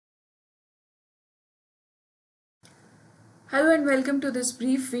Hello and welcome to this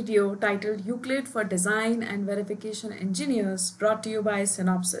brief video titled Euclid for Design and Verification Engineers, brought to you by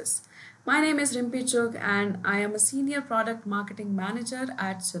Synopsys. My name is Rimpi Chugh and I am a Senior Product Marketing Manager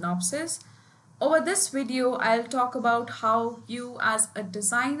at Synopsys. Over this video, I'll talk about how you as a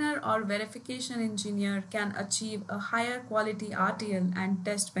designer or verification engineer can achieve a higher quality RTL and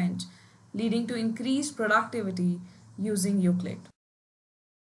test bench, leading to increased productivity using Euclid.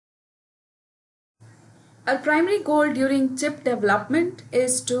 Our primary goal during chip development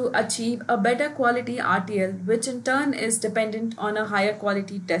is to achieve a better quality RTL, which in turn is dependent on a higher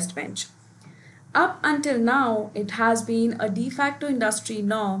quality test bench. Up until now, it has been a de facto industry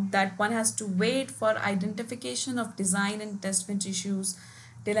norm that one has to wait for identification of design and test bench issues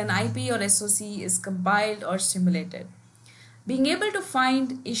till an IP or SoC is compiled or simulated. Being able to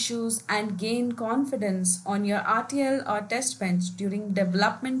find issues and gain confidence on your RTL or test bench during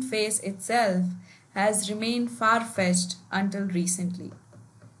development phase itself has remained far-fetched until recently.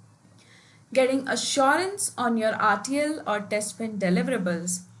 Getting assurance on your RTL or test bench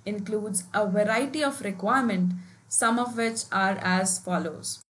deliverables includes a variety of requirements, some of which are as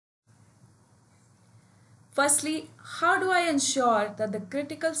follows. Firstly, how do I ensure that the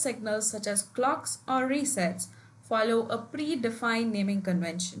critical signals such as clocks or resets follow a predefined naming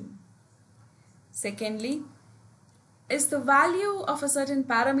convention? Secondly, is the value of a certain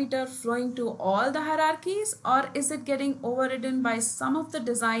parameter flowing to all the hierarchies, or is it getting overridden by some of the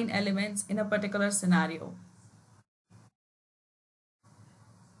design elements in a particular scenario?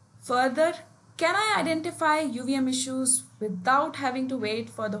 Further, can I identify UVM issues without having to wait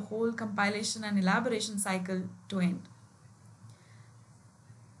for the whole compilation and elaboration cycle to end?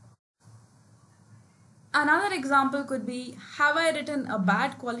 Another example could be, have I written a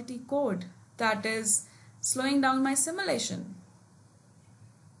bad quality code that is slowing down my simulation?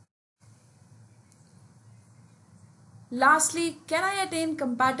 Lastly, can I attain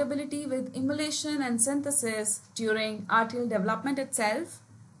compatibility with emulation and synthesis during RTL development itself?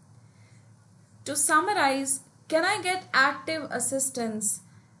 To summarize, can I get active assistance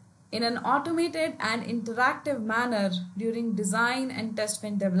in an automated and interactive manner during design and test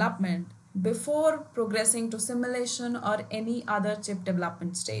bench development before progressing to simulation or any other chip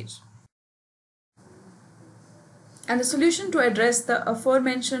development stage? And the solution to address the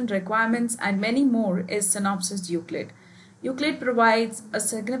aforementioned requirements and many more is Synopsys Euclid. Euclid provides a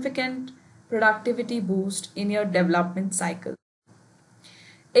significant productivity boost in your development cycle.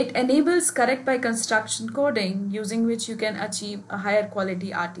 It enables correct by construction coding, using which you can achieve a higher quality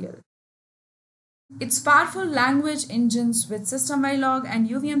RTL. Its powerful language engines with system Verilog and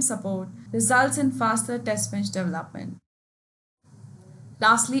UVM support results in faster test bench development.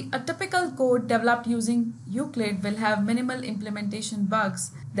 Lastly, a typical code developed using Euclid will have minimal implementation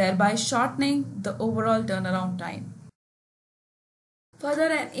bugs, thereby shortening the overall turnaround time. Further,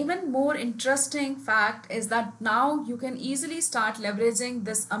 an even more interesting fact is that now you can easily start leveraging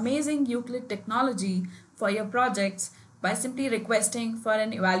this amazing Euclid technology for your projects by simply requesting for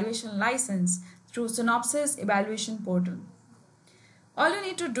an evaluation license through Synopsys evaluation portal. All you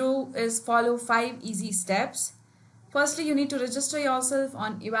need to do is follow 5 easy steps. Firstly, you need to register yourself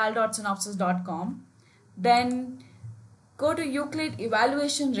on eval.synopsys.com. Then go to Euclid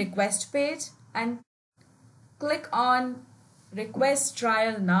evaluation request page and click on request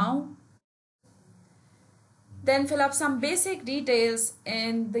trial now. Then fill up some basic details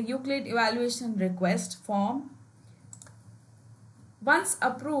in the Euclid evaluation request form. Once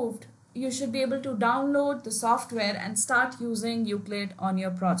approved, you should be able to download the software and start using Euclid on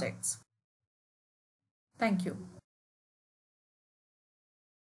your projects. Thank you.